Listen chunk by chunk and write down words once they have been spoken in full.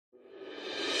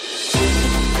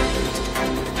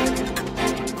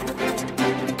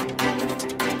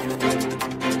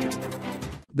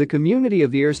The community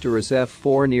of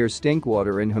F4 near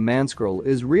Stinkwater in Humanskril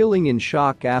is reeling in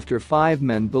shock after 5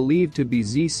 men believed to be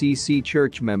ZCC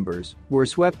church members were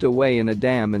swept away in a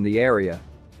dam in the area.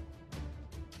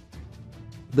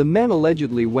 The men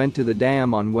allegedly went to the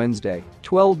dam on Wednesday,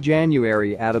 12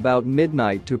 January at about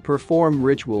midnight to perform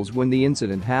rituals when the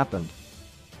incident happened.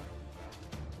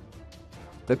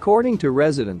 According to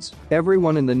residents,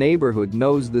 everyone in the neighborhood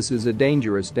knows this is a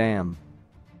dangerous dam.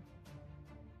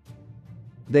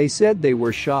 They said they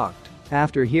were shocked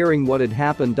after hearing what had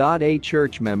happened. A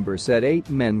church member said 8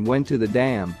 men went to the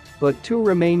dam, but 2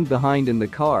 remained behind in the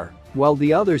car, while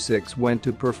the other 6 went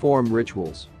to perform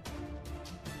rituals.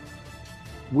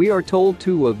 We are told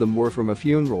 2 of them were from a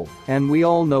funeral, and we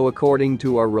all know according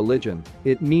to our religion,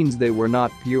 it means they were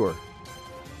not pure.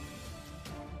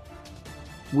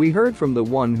 We heard from the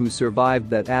one who survived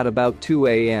that at about 2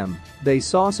 a.m., they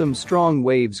saw some strong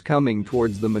waves coming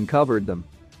towards them and covered them.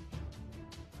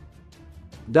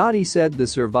 He said the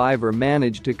survivor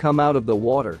managed to come out of the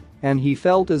water, and he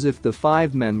felt as if the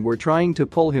 5 men were trying to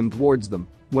pull him towards them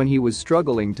when he was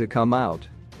struggling to come out.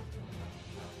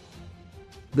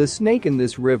 The snake in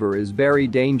this river is very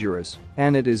dangerous,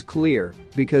 and it is clear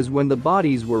because when the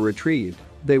bodies were retrieved,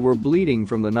 they were bleeding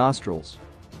from the nostrils.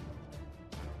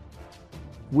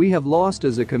 We have lost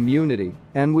as a community,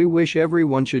 and we wish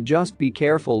everyone should just be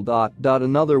careful.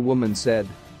 Another woman said.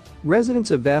 Residents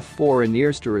of F4 and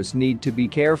Easterus need to be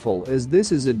careful as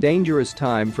this is a dangerous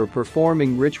time for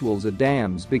performing rituals at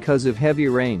dams because of heavy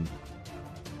rain.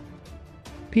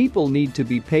 People need to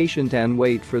be patient and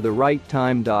wait for the right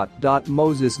time.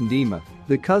 Moses Ndima,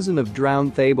 the cousin of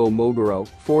drowned Thabo Mogoro,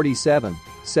 47,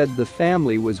 said the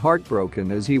family was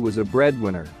heartbroken as he was a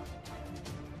breadwinner.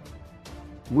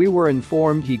 We were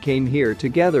informed he came here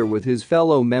together with his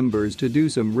fellow members to do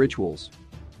some rituals.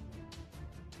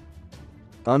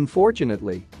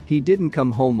 Unfortunately, he didn't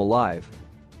come home alive.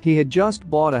 He had just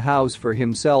bought a house for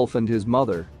himself and his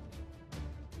mother.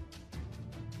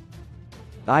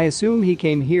 I assume he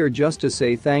came here just to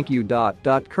say thank you.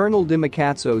 Colonel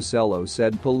Dimacazzo Cello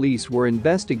said police were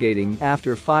investigating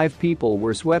after 5 people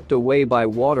were swept away by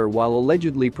water while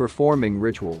allegedly performing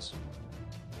rituals.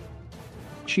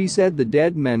 She said the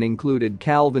dead men included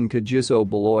Calvin Kajiso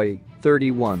Beloy,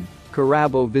 31,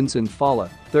 Karabo Vincent Fala,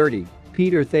 30,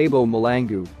 Peter Thabo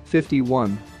Malangu,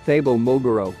 51, Thabo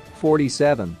Mogoro,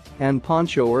 47, and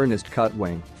Poncho Ernest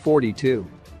Cutwang, 42.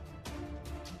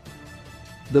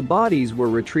 The bodies were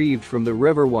retrieved from the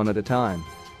river one at a time.